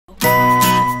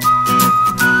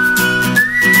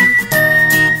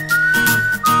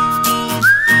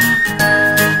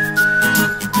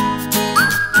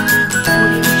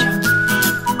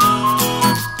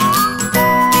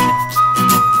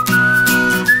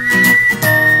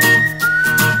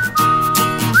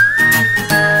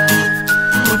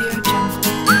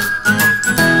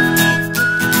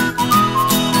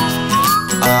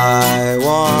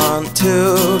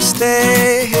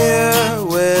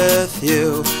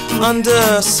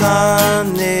under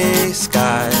sunny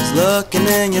skies, looking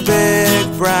in your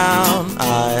big brown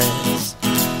eyes.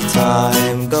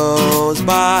 Time goes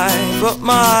by, but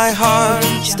my heart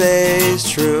stays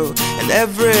true, and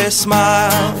every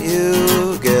smile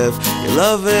you give, your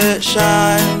love, it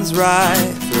shines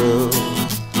right through.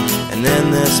 And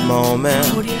in this moment,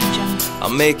 I'll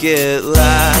make it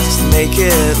last, make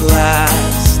it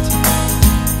last.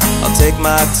 I'll take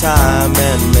my time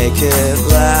and make it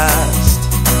last.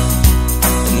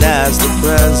 And as the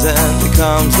present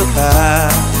becomes the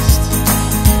past,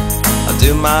 I'll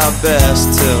do my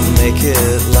best to make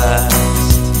it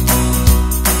last.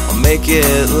 I'll make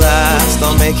it last,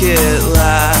 I'll make it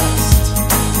last.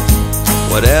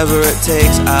 Whatever it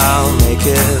takes, I'll make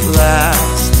it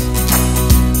last.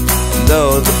 And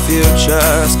though the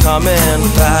future's coming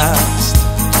fast,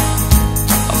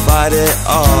 I'll fight it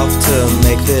off to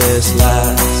make this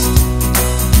last.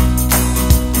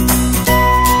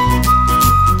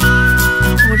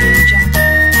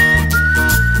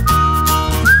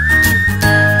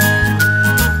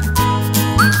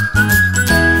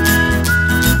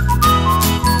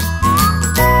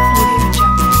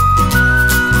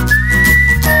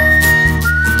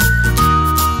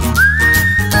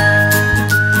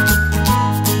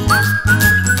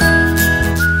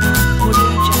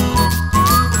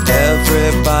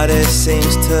 Everybody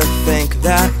seems to think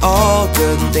that all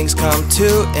good things come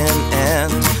to an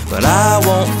end, but I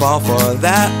won't fall for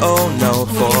that, oh no.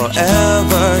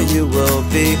 Forever you will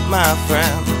be my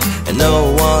friend, and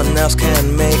no one else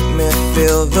can make me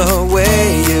feel the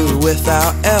way you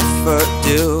without effort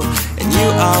do. And you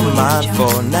are mine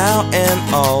for now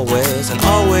and always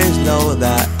know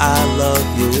that I love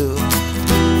you.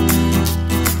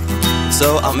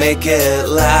 So I'll make it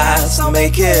last, I'll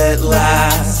make it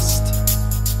last.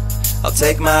 I'll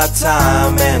take my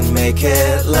time and make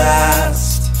it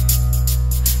last.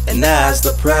 And as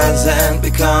the present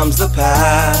becomes the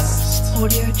past,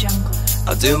 Audio Jungle,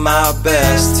 I'll do my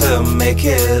best to make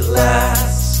it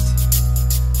last.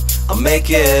 I'll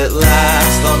make it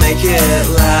last, I'll make it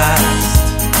last.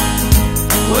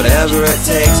 Whatever it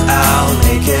takes, I'll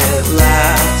make it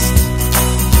last.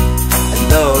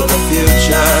 And though the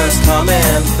future's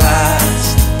coming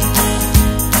fast,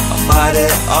 I'll fight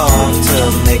it off to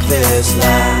make this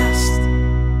last.